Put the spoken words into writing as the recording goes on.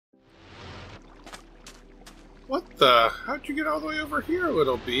What the? How'd you get all the way over here,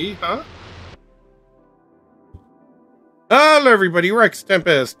 little bee, huh? Hello everybody,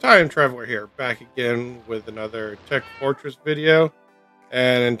 RexTempus, Time Traveler here, back again with another Tech Fortress video.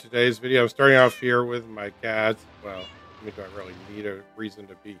 And in today's video, I'm starting off here with my cats. Well, I mean, do I really need a reason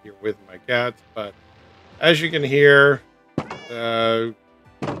to be here with my cats? But as you can hear,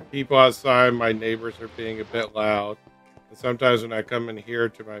 people outside, my neighbors are being a bit loud. And sometimes when I come in here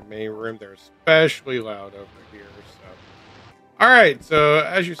to my main room, they're especially loud over here. So, alright, so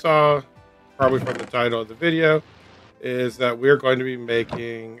as you saw, probably from the title of the video, is that we're going to be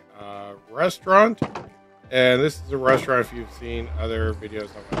making a restaurant. And this is a restaurant, if you've seen other videos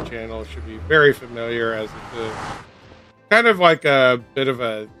on my channel, should be very familiar, as it's a kind of like a bit of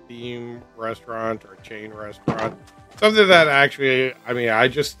a theme restaurant or chain restaurant. Something that actually, I mean, I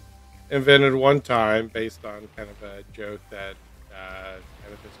just invented one time based on kind of a joke that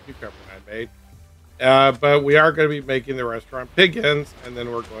kind of this cucumber I made. But we are going to be making the restaurant Piggins, and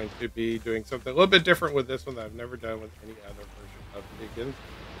then we're going to be doing something a little bit different with this one that I've never done with any other version of Piggins.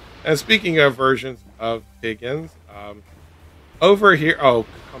 And speaking of versions of Piggins, over here, oh,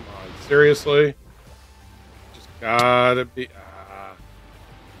 come on, seriously? Just gotta be, I'm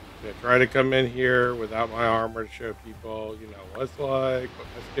gonna try to come in here without my armor to show people, you know, what it's like, what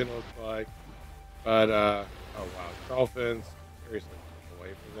my skin looks like. But, oh wow, dolphins, seriously, away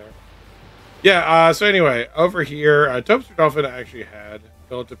from there. Yeah, so anyway, over here, Toaster Dolphin actually had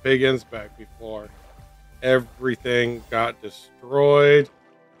built a Piggins back before everything got destroyed.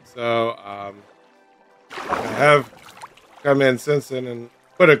 So, I have come in since then and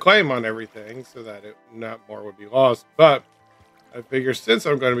put a claim on everything so that not more would be lost. But I figure since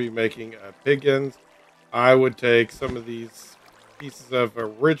I'm going to be making a Piggins, I would take some of these pieces of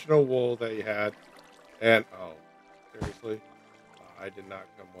original wool that he had. And, oh, seriously? I did not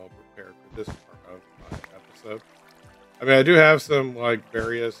come well prepared for this part of my episode. I mean, I do have some, like,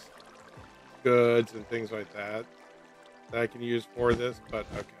 various goods and things like that I can use for this, but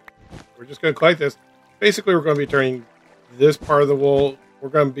okay. We're just going to collect this. Basically, we're going to be turning this part of the wool, we're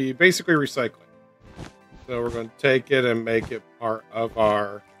going to be basically recycling. So we're going to take it and make it part of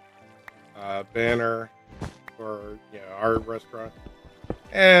our banner for, you know, our restaurant.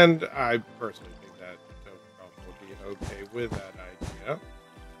 And I personally think that Toaster will be okay with that idea.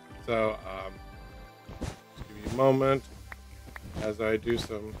 So, just give you a moment as I do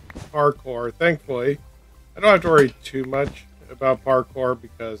some parkour. Thankfully, I don't have to worry too much about parkour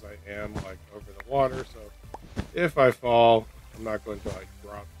because I am like over the water. So if I fall, I'm not going to like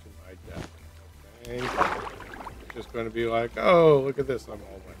drop to my death. Okay? It's just going to be like, oh, look at this, I'm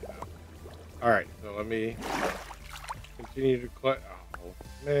all wet out. All right, so let me continue to collect. Oh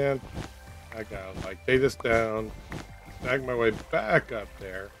man, I gotta like take this down, snag my way back up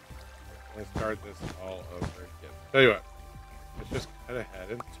there, and start this all over again. Tell you what, let's just cut ahead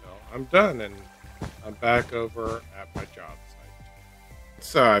until I'm done and I'm back over at my job site.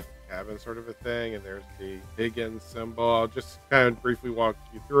 So I've having sort of a thing, and there's the Piggins symbol. I'll just kind of briefly walk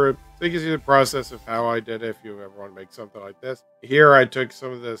you through it so you can see the process of how I did it if you ever want to make something like this. Here I took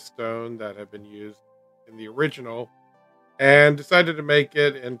some of the stone that had been used in the original and decided to make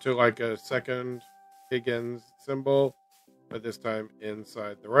it into like a second Piggins symbol, but this time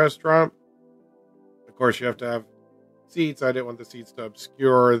inside the restaurant. Of course, you have to have seats. I didn't want the seats to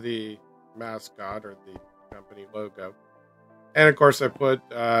obscure the mascot or the company logo. And of course, I put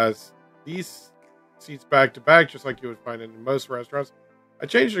these seats back to back, just like you would find in most restaurants. I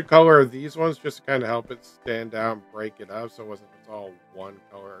changed the color of these ones just to kind of help it stand out and break it up, so it wasn't just all one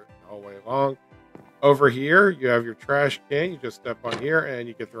color all the way along. Over here, you have your trash can. You just step on here, and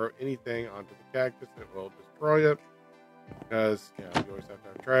you can throw anything onto the cactus. It will destroy it because, you know, you always have to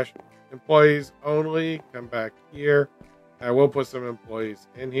have trash. Employees only. Come back here. I will put some employees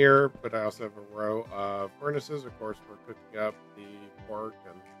in here, but I also have a row of furnaces, of course, for cooking up the pork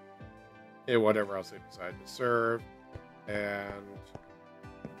and whatever else they decide to serve. And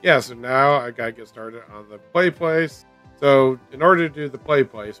yeah, so now I gotta get started on the play place. So in order to do the play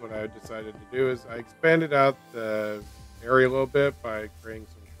place, what I decided to do is I expanded out the area a little bit by creating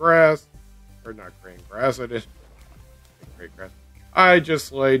some grass, or not creating grass. I didn't create grass. I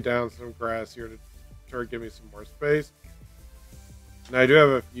just laid down some grass here to sort of give me some more space. Now, I do have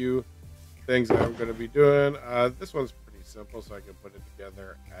a few things that I'm going to be doing. This one's pretty simple, so I can put it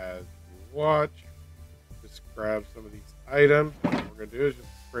together as you watch. Just grab some of these items. What we're going to do is just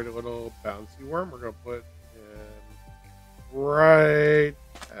create a little bouncy worm. We're going to put in right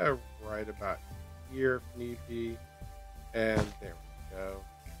about here, if need be. And there we go.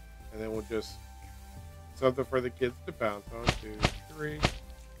 And then we'll just something for the kids to bounce on. 2, 3.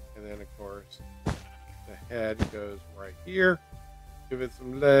 And then, of course, the head goes right here. Give it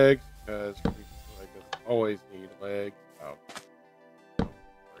some legs because people like this always need legs. Oh, don't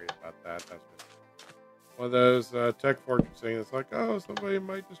worry about that. That's just one of those tech fortress things. It's like, oh, somebody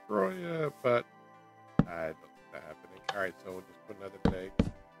might destroy it, but I don't see that happening. All right, so we'll just put another leg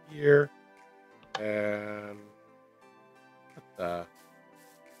here, and what the?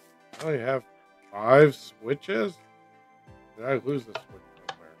 I only have 5 switches. Did I lose the switch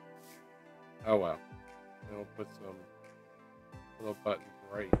somewhere? Oh well. And we'll put some little buttons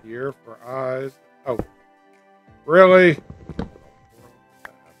right here for eyes. Oh, really?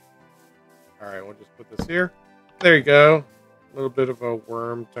 Alright, we'll just put this here. There you go. A little bit of a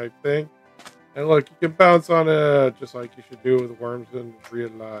worm type thing. And look, you can bounce on it just like you should do with worms in real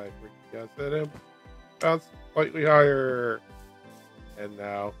life. You guys hit him. Bounce slightly higher. And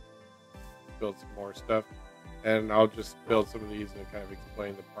now build some more stuff. And I'll just build some of these and kind of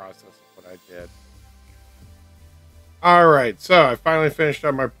explain the process of what I did. Alright, so I finally finished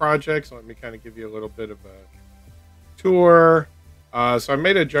up my project. So let me kind of give you a little bit of a tour. So I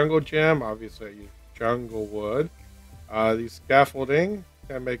made a jungle gym. Obviously, I used jungle wood. These scaffolding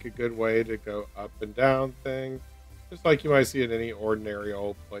can make a good way to go up and down things, just like you might see in any ordinary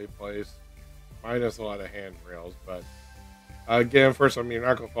old play place, minus a lot of handrails. But again, first, I mean, you're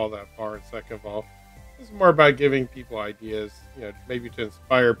not going to fall that far. And second of all, this is more about giving people ideas, maybe to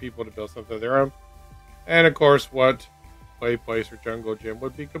inspire people to build something of their own. And of course, what play place or jungle gym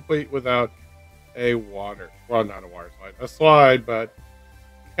would be complete without a water, well, not a water slide, a slide, but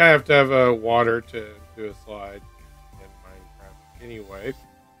you kind of have to have a water to do a slide in Minecraft anyway.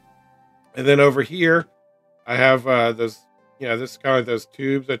 And then over here, I have this is kind of those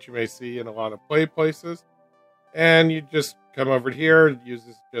tubes that you may see in a lot of play places. And you just come over here, use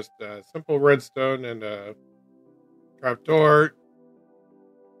this just a simple redstone and a trapdoor.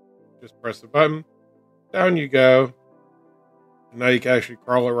 Just press the button, down you go. Now you can actually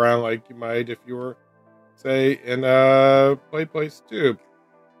crawl around like you might if you were, say, in a play place tube.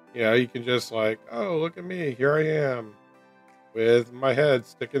 You can just like, oh, look at me. Here I am with my head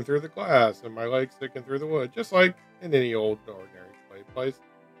sticking through the glass and my legs sticking through the wood, just like in any old ordinary play place.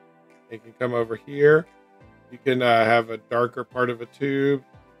 You can come over here. You can have a darker part of a tube.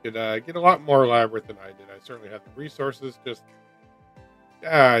 You could get a lot more elaborate than I did. I certainly have the resources. Just,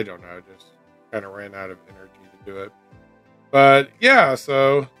 I don't know, just kind of ran out of energy to do it. But yeah,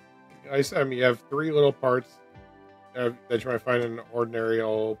 so I said, you have 3 little parts that you might find in an ordinary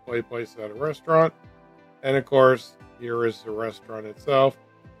old play place at a restaurant. And of course, here is the restaurant itself.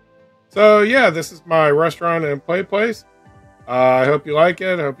 So yeah, this is my restaurant and play place. I hope you like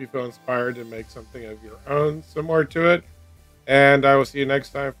it. I hope you feel inspired to make something of your own similar to it. And I will see you next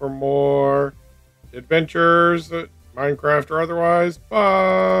time for more adventures, Minecraft or otherwise.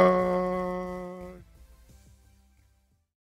 Bye!